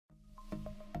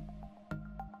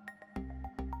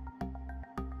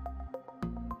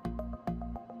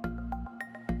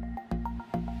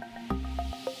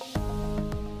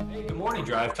morning,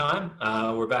 Drive Time.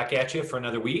 We're back at you for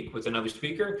another week with another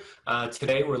speaker.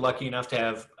 Today, we're lucky enough to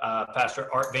have Pastor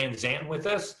Art Van Zanten with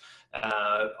us.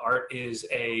 Art is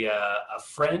a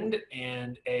friend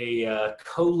and a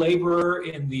co-laborer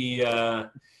in the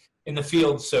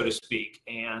field, so to speak.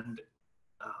 And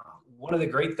one of the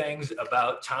great things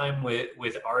about time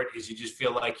with Art is you just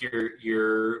feel like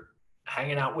you're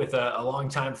hanging out with a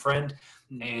longtime friend.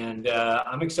 And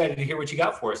I'm excited to hear what you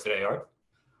got for us today, Art.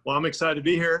 Well, I'm excited to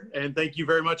be here, and thank you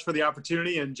very much for the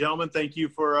opportunity. And gentlemen, thank you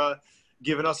for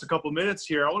giving us a couple minutes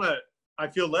here. I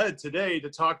feel led today to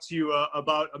talk to you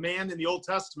about a man in the Old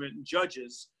Testament in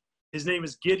Judges. His name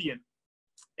is Gideon.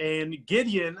 And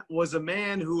Gideon was a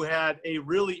man who had a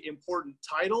really important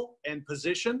title and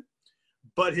position,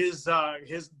 but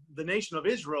the nation of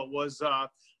Israel was,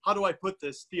 how do I put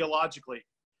this theologically?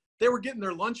 They were getting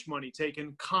their lunch money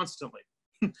taken constantly.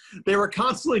 They were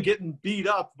constantly getting beat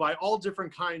up by all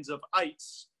different kinds of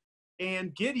ites.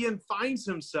 And Gideon finds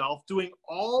himself doing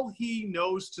all he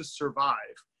knows to survive.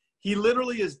 He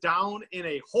literally is down in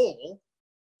a hole,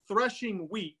 threshing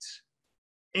wheat,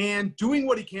 and doing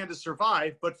what he can to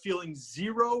survive, but feeling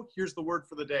zero, here's the word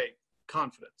for the day,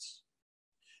 confidence.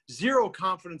 Zero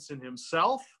confidence in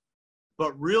himself,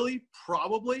 but really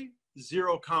probably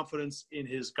zero confidence in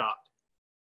his God.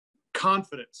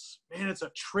 Confidence, man, it's a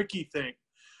tricky thing.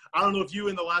 I don't know if you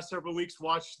in the last several weeks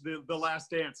watched the Last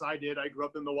Dance. I did. I grew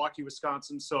up in Milwaukee,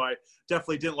 Wisconsin, so I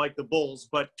definitely didn't like the Bulls,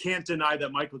 but can't deny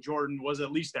that Michael Jordan was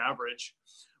at least average.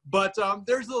 But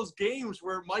there's those games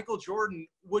where Michael Jordan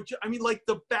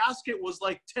the basket was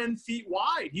like 10 feet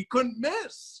wide. He couldn't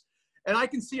miss. And I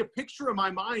can see a picture in my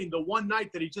mind the one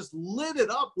night that he just lit it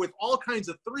up with all kinds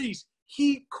of threes.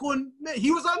 He couldn't miss.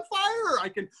 He was on fire. I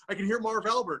can hear Marv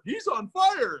Albert. He's on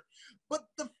fire. But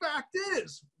the fact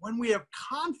is, when we have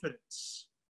confidence,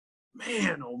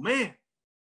 man, oh man.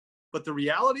 But the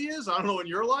reality is, I don't know in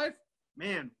your life,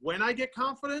 man, when I get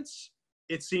confidence,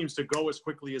 it seems to go as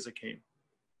quickly as it came.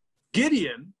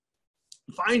 Gideon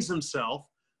finds himself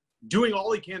doing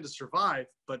all he can to survive,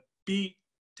 but beat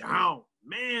down.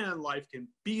 Man, life can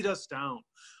beat us down.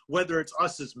 Whether it's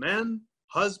us as men,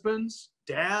 husbands,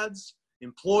 dads,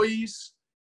 employees,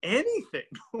 anything,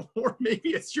 or maybe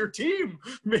it's your team,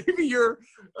 maybe you're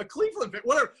a Cleveland fan,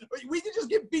 whatever. We can just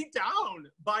get beat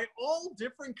down by all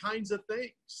different kinds of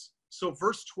things. So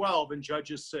verse 12 in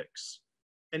Judges 6,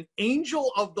 an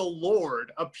angel of the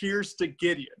Lord appears to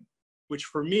Gideon, which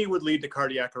for me would lead to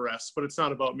cardiac arrest, but it's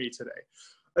not about me today.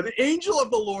 An angel of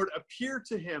the Lord appeared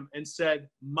to him and said,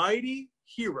 "Mighty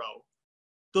hero,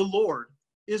 the Lord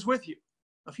is with you."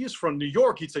 If he was from New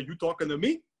York, he'd say, "You talking to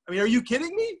me? I mean, are you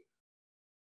kidding me?"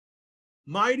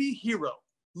 Mighty hero.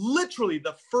 Literally,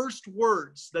 the first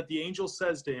words that the angel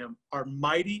says to him are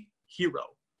mighty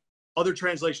hero. Other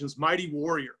translations, mighty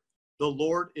warrior. The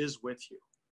Lord is with you.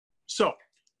 So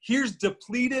here's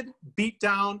depleted, beat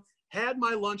down, had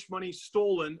my lunch money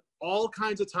stolen all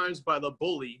kinds of times by the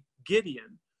bully,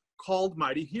 Gideon, called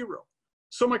mighty hero.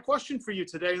 So my question for you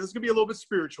today, and this is going to be a little bit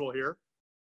spiritual here.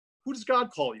 Who does God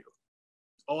call you?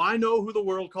 Oh, I know who the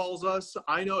world calls us.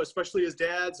 I know, especially as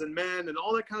dads and men and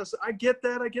all that kind of stuff. I get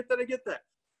that.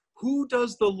 Who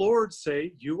does the Lord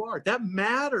say you are? That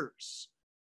matters.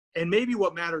 And maybe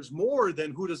what matters more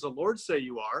than who does the Lord say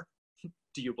you are,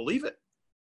 do you believe it?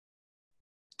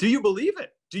 Do you believe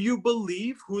it? Do you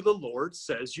believe who the Lord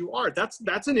says you are? That's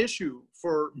an issue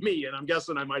for me, and I'm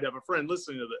guessing I might have a friend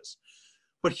listening to this.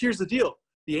 But here's the deal.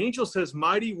 The angel says,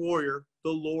 "Mighty warrior,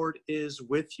 the Lord is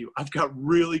with you." I've got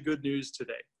really good news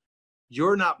today.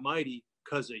 You're not mighty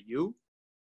because of you.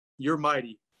 You're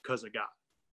mighty because of God.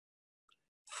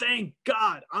 Thank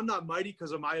God I'm not mighty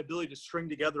because of my ability to string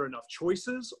together enough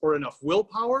choices or enough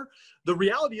willpower. The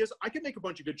reality is I can make a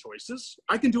bunch of good choices.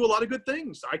 I can do a lot of good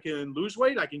things. I can lose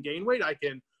weight. I can gain weight. I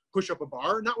can push up a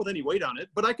bar, not with any weight on it,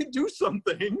 but I can do some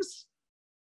things.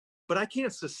 But I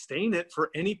can't sustain it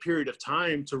for any period of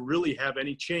time to really have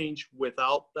any change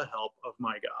without the help of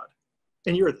my God.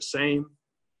 And you're the same.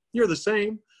 You're the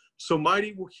same. So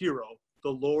mighty hero, the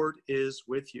Lord is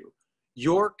with you.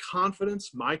 Your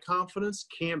confidence, my confidence,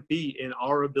 can't be in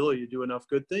our ability to do enough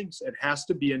good things. It has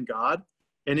to be in God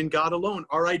and in God alone.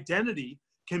 Our identity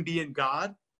can be in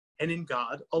God and in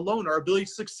God alone. Our ability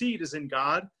to succeed is in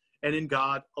God and in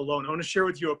God alone. I want to share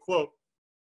with you a quote.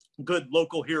 Good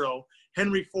local hero,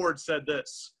 Henry Ford, said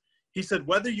this. He said,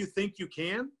 "Whether you think you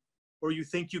can or you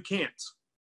think you can't,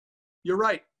 you're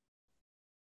right.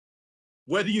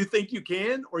 Whether you think you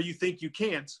can or you think you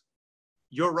can't,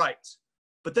 you're right."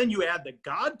 But then you add the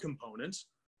God component.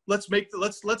 Let's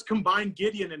combine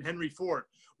Gideon and Henry Ford.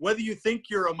 Whether you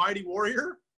think you're a mighty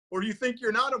warrior or you think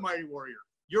you're not a mighty warrior,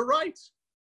 you're right.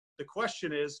 The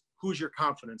question is, who's your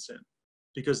confidence in?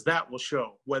 Because that will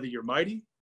show whether you're mighty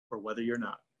or whether you're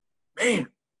not. Man,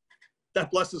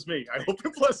 that blesses me. I hope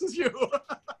it blesses you.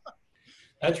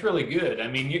 That's really good. I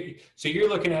mean, so you're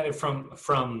looking at it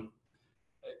from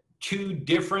two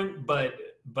different but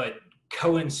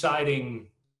coinciding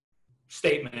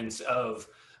statements of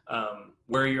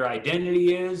where your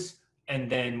identity is,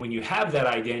 and then when you have that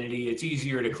identity, it's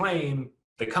easier to claim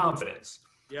the confidence.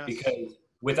 Yes. Because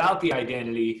without the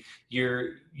identity,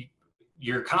 your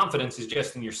confidence is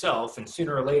just in yourself, and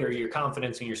sooner or later, your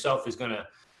confidence in yourself is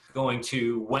going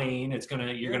to wane.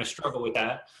 You're gonna struggle with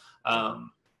that.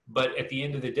 But at the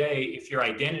end of the day, if your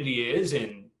identity is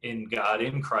in God,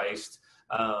 in Christ,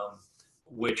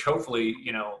 which hopefully,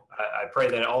 I pray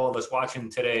that all of us watching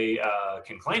today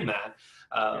can claim that.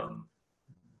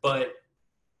 But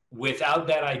without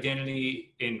that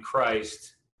identity in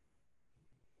Christ,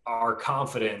 our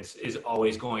confidence is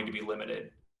always going to be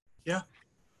limited. Yeah.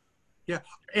 Yeah.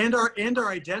 And our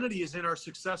identity is in our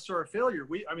success or our failure.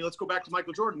 Let's go back to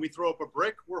Michael Jordan. We throw up a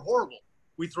brick, we're horrible.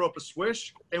 We throw up a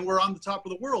swish and we're on the top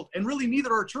of the world. And really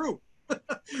neither are true.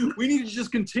 We need to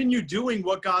just continue doing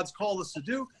what God's called us to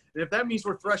do. And if that means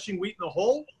we're threshing wheat in the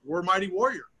hole, we're a mighty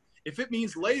warrior. If it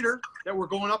means later that we're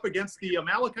going up against the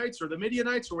Amalekites or the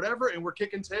Midianites or whatever, and we're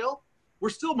kicking tail, we're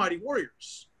still mighty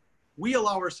warriors. We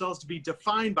allow ourselves to be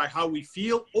defined by how we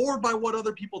feel or by what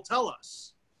other people tell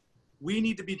us. We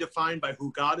need to be defined by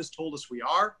who God has told us we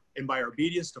are and by our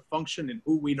obedience to function in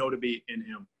who we know to be in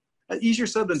him. Easier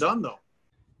said than done, though.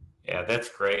 Yeah, that's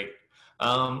great.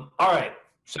 All right.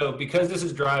 So because this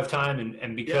is drive time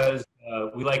and because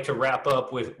we like to wrap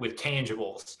up with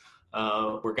tangibles,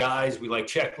 we're guys, we like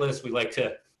checklists, we like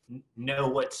to know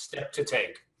what step to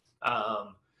take.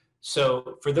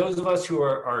 So for those of us who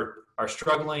are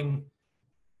struggling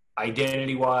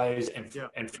identity-wise, and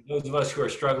for those of us who are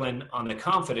struggling on the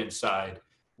confidence side,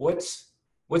 what's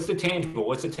the tangible?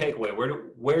 What's the takeaway?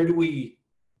 Where do we?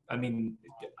 I mean,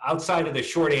 outside of the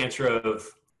short answer of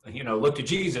look to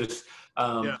Jesus.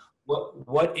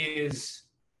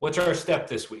 What's our step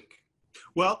this week?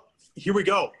 Well, here we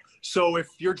go. So if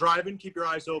you're driving, keep your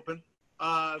eyes open,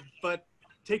 but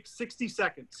take 60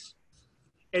 seconds.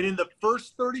 And in the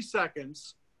first 30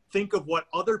 seconds, think of what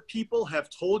other people have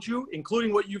told you,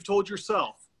 including what you've told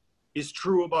yourself, is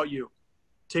true about you.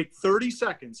 Take 30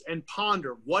 seconds and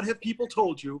ponder, what have people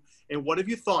told you and what have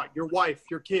you thought? Your wife,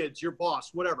 your kids, your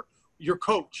boss, whatever, your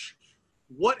coach.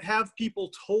 What have people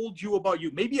told you about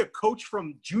you? Maybe a coach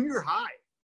from junior high.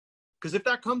 Because if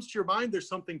that comes to your mind, there's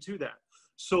something to that.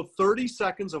 So 30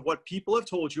 seconds of what people have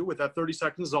told you, with that 30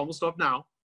 seconds is almost up now.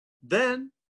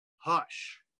 Then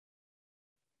hush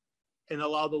and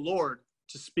allow the Lord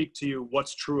to speak to you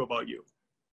what's true about you.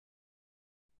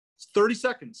 It's 30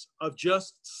 seconds of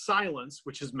just silence,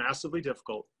 which is massively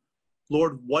difficult.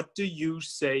 Lord, what do you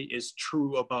say is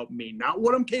true about me? Not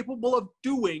what I'm capable of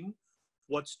doing,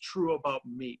 what's true about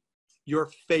me.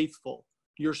 You're faithful,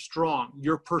 you're strong,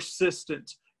 you're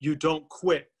persistent, you don't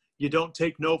quit, you don't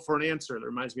take no for an answer. That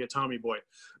reminds me of Tommy Boy.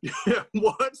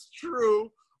 What's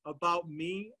true about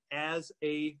me as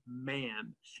a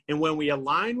man? And when we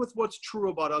align with what's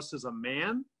true about us as a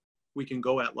man, we can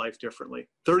go at life differently.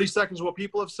 30 seconds of what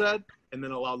people have said, and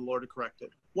then allow the Lord to correct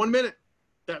it. 1 minute,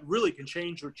 that really can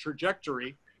change your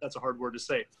trajectory. That's a hard word to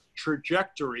say.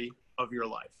 Trajectory of your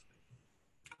life.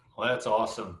 Well, that's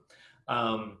awesome.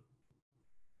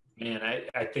 Man,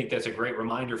 I think that's a great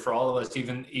reminder for all of us,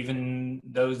 even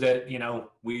those that,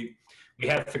 we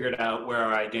have figured out where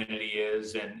our identity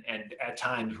is, and at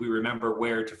times we remember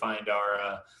where to find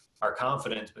our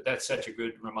confidence, but that's such a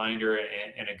good reminder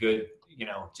and a good,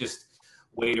 just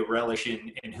way to relish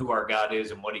in who our God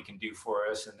is and what he can do for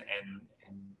us and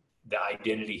the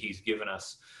identity he's given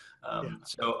us.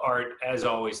 So Art, as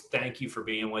always, thank you for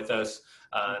being with us.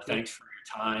 Thanks for your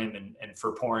time and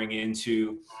for pouring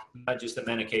into not just the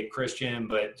Men of Cape Christian,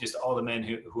 but just all the men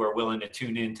who are willing to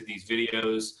tune into these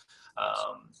videos.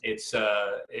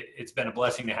 It's been a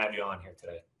blessing to have you on here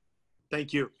today.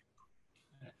 Thank you.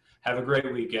 Have a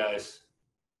great week, guys.